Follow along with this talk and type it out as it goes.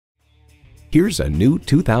Here's a new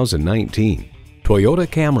 2019 Toyota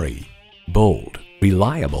Camry. Bold,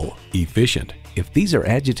 reliable, efficient. If these are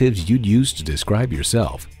adjectives you'd use to describe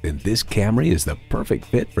yourself, then this Camry is the perfect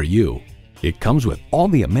fit for you. It comes with all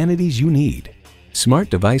the amenities you need: smart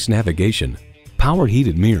device navigation, power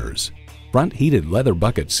heated mirrors, front heated leather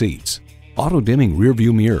bucket seats, auto dimming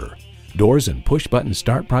rearview mirror, doors and push button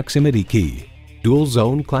start proximity key, dual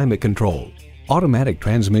zone climate control, automatic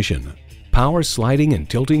transmission, power sliding and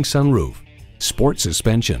tilting sunroof, sport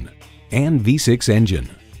suspension, and V6 engine.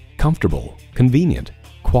 Comfortable, convenient,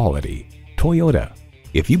 quality. Toyota.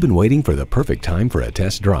 If you've been waiting for the perfect time for a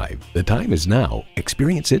test drive, the time is now.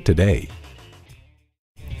 Experience it today.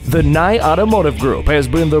 The Nye Automotive Group has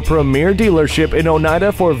been the premier dealership in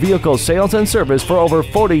Oneida for vehicle sales and service for over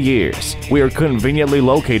 40 years. We are conveniently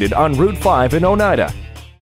located on Route 5 in Oneida.